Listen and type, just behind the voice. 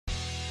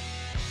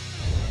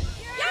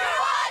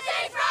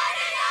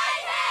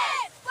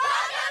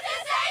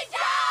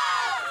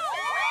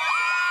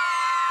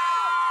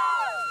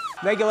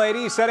Thank you,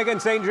 ladies. Seneca and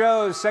St.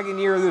 Joe's, second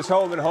year of this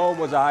home and home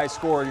was a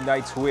high-scoring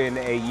Knights win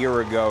a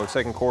year ago.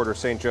 Second quarter,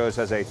 St. Joe's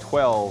has a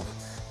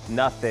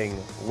 12-0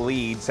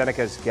 lead.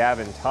 Seneca's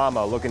Gavin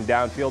Tama looking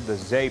downfield to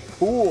Zay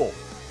Poole.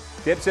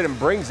 Dips it and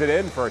brings it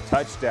in for a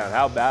touchdown.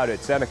 How about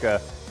it?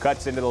 Seneca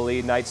cuts into the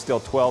lead. Knights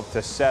still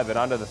 12-7.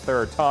 On to the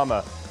third.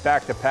 Tama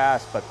back to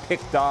pass, but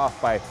picked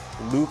off by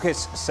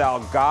Lucas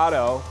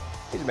Salgado.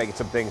 He's making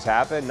some things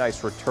happen.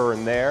 Nice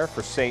return there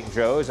for St.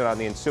 Joe's. And on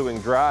the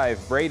ensuing drive,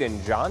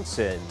 Braden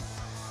Johnson.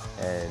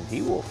 And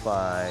he will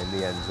find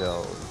the end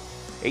zone.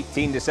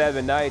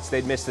 18-7 Knights.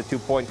 They'd missed the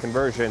two-point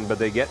conversion, but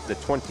they get the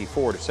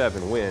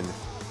 24-7 win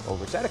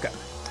over Seneca.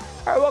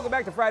 All right, welcome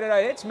back to Friday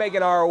Night Hits.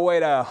 Making our way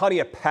to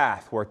Honea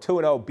Path, where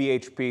 2-0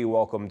 BHP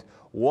welcomed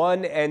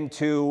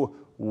 1-2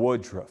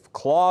 Woodruff.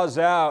 Claws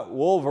out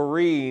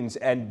Wolverines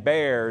and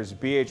Bears.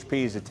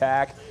 BHP's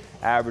attack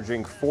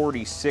averaging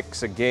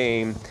 46 a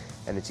game.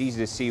 And it's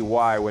easy to see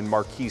why when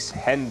Marquise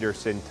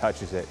Henderson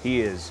touches it.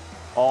 He is,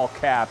 all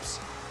caps,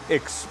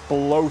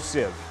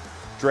 explosive.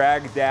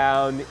 Dragged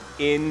down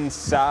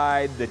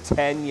inside the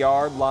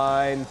 10-yard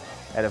line.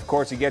 And of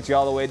course, he gets you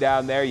all the way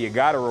down there. You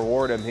got to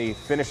reward him. He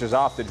finishes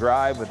off the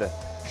drive with a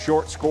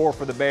short score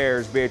for the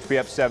Bears. BHP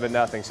up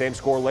 7-0. Same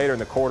score later in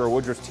the quarter.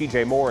 Woodruff's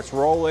TJ Morris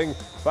rolling,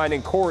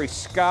 finding Corey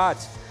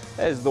Scott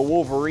as the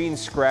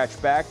Wolverines scratch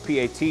back.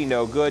 PAT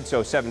no good,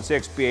 so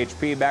 7-6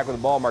 BHP. Back with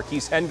the ball,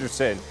 Marquise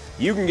Henderson.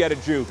 You can get a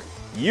juke.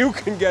 You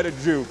can get a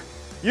juke.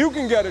 You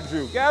can get a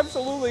juke.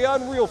 Absolutely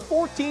unreal.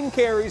 14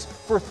 carries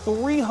for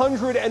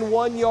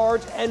 301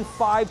 yards and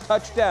 5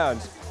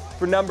 touchdowns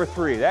for number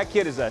 3. That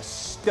kid is a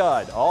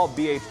stud. All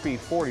BHP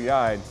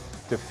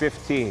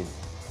 49-15.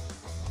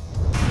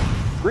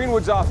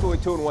 Greenwood's off to a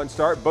 2-1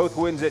 start. Both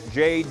wins at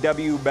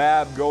J.W.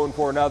 Babb, going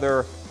for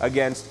another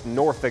against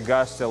North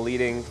Augusta,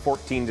 leading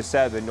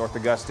 14-7. North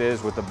Augusta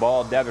is with the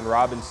ball. Devin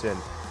Robinson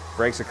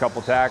breaks a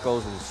couple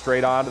tackles and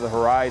straight on to the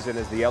horizon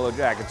as the Yellow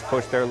Jackets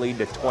push their lead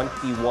to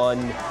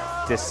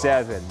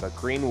 21-7. But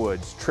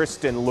Greenwood's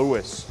Tristan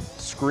Lewis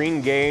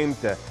screen game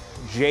to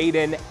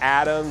Jaden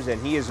Adams,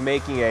 and he is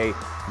making a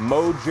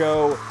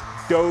Mojo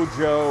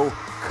Dojo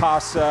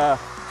Casa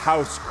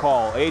house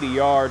call. 80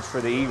 yards for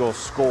the Eagles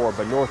score,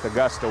 but North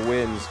Augusta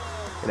wins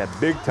in a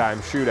big-time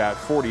shootout,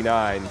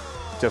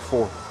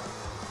 49-40.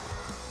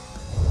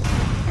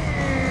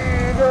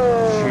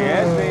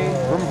 Chesney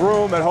from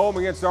Broome at home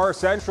against R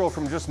Central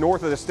from just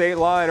north of the state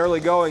line. Early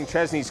going,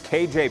 Chesney's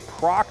KJ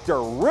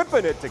Proctor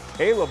ripping it to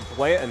Caleb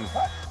Blanton.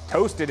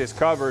 Toasted his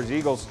covers.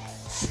 Eagles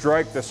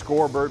strike the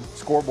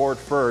scoreboard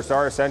first.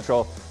 R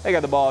Central, they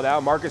got the ball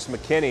down. Marcus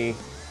McKinney,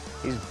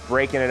 he's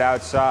breaking it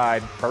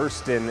outside,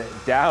 bursting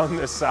down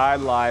the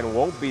sideline.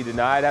 Won't be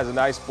denied, has a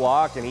nice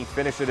block, and he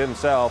finished it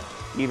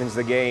himself. Evens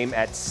the game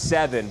at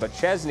 7. But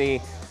Chesney,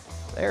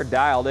 they're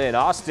dialed in.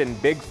 Austin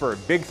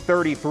Bigford, big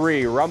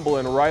 33,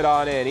 rumbling right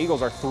on in.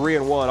 Eagles are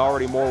 3-1,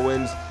 already more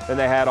wins than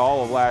they had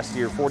all of last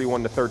year,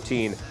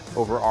 41-13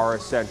 over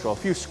RS Central. A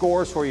few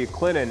scores for you.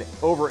 Clinton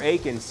over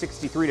Aiken,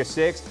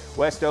 63-6.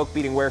 West Oak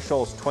beating Ware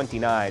Shoals,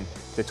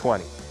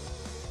 29-20.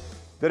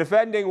 The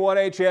defending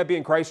 1A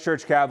champion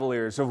Christchurch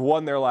Cavaliers have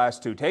won their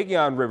last 2, taking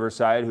on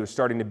Riverside, who's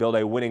starting to build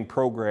a winning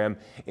program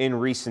in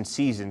recent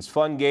seasons.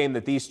 Fun game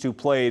that these two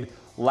played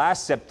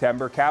last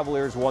September.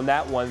 Cavaliers won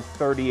that one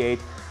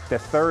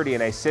 38-30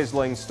 in a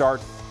sizzling start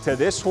to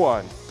this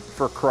one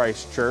for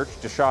Christchurch.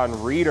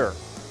 Deshaun Reeder,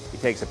 he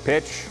takes a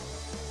pitch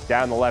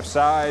down the left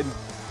side,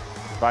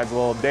 finds a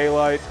little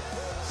daylight.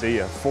 See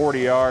ya, 40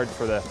 yards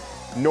for the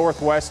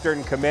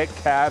Northwestern commit.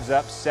 Cavs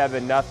up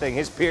 7-0.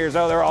 His peers,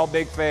 they're all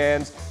big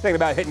fans. Thinking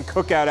about hitting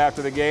cookout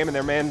after the game, and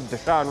their man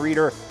Deshaun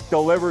Reeder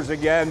delivers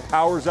again,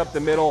 powers up the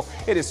middle.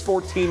 It is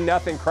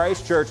 14-0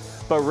 Christchurch,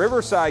 but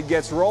Riverside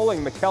gets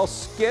rolling. Mikkel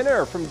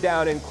Skinner from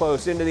down in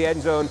close into the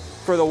end zone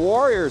for the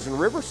Warriors, and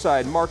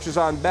Riverside marches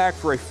on back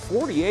for a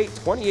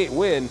 48-28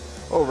 win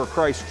over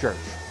Christchurch.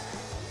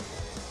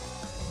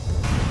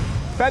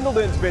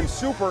 Pendleton's been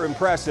super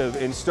impressive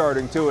in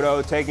starting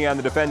 2-0, taking on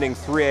the defending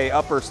 3A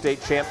Upper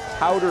State champ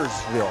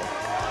Powdersville.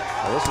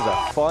 Now, this is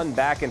a fun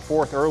back and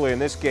forth early in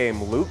this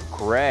game. Luke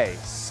Gray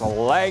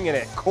slanging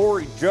it.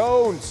 Corey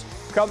Jones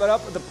coming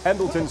up with the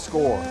Pendleton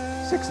score.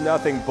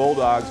 6-0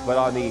 Bulldogs, but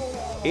on the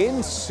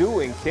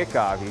ensuing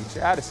kickoff, you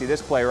had to see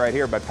this play right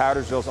here by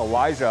Powdersville's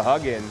Elijah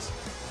Huggins.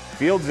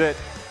 Fields it,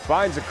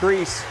 finds a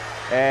crease,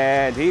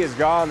 and he is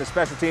gone. The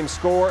special teams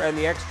score, and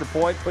the extra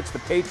point puts the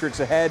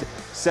Patriots ahead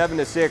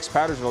 7-6.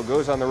 Powdersville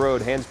goes on the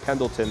road, hands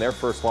Pendleton their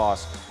first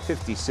loss,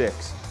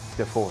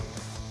 56-40.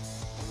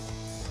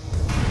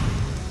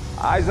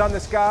 Eyes on the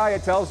sky,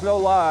 it tells no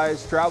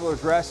lies.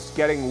 Travelers Rest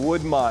getting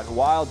Woodmont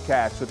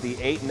Wildcats with the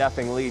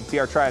 8-0 lead.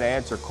 TR trying to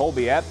answer.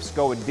 Colby Epps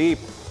going deep,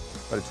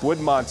 but it's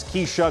Woodmont's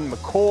Keishun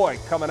McCoy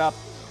coming up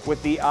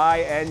with the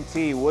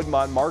INT.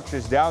 Woodmont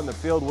marches down the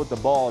field with the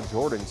ball.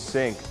 Jordan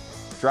Sink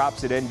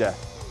drops it into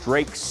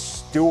Drake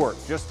Stewart.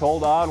 Just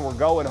hold on, we're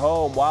going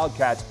home.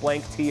 Wildcats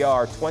blank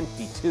TR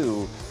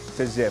 22-0.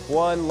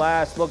 One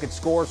last look at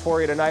scores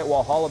for you tonight.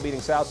 Walhalla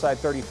beating Southside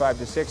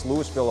 35-6.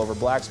 Louisville over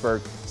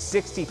Blacksburg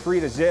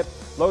 63-0.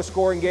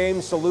 Low-scoring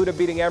game, Saluda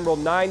beating Emerald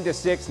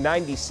 9-6,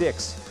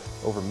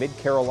 96 over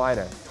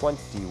Mid-Carolina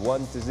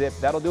 21-0.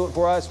 That'll do it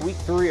for us. Week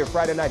 3 of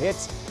Friday Night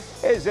Hits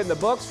is in the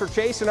books for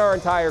Chase and our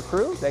entire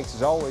crew. Thanks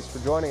as always for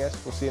joining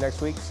us. We'll see you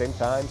next week, same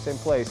time, same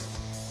place.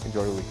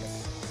 Enjoy the weekend.